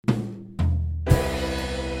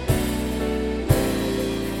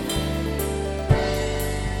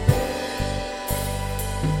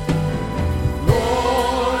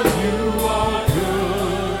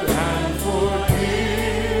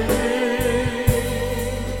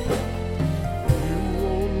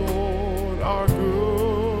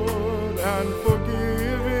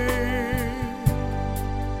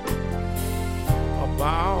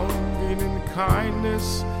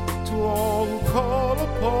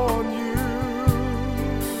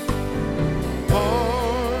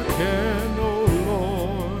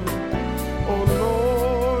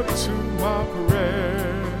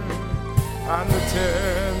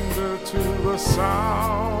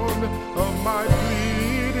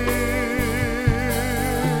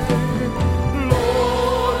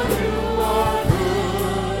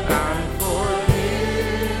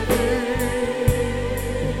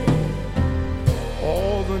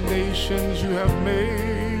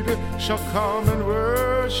shall come and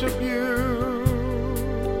worship you,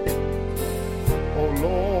 O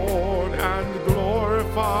Lord, and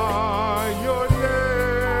glorify your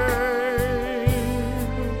name.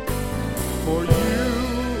 For you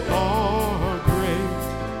are great,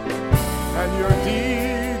 and your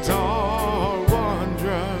deeds are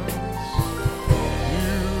wondrous.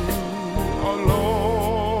 You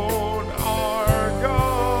alone are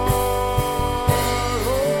God.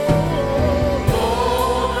 Oh,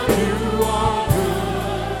 Lord, you are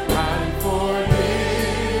good and forgiving.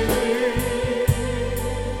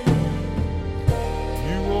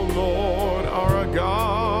 You, O Lord, are a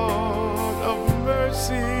God of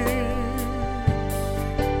mercy,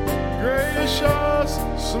 gracious,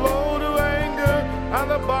 slow to anger, and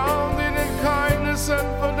abounding in kindness and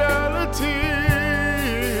fidelity.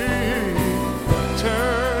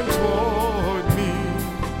 Turn toward me,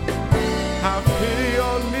 have pity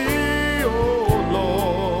on me, O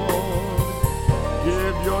Lord.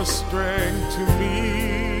 Give your strength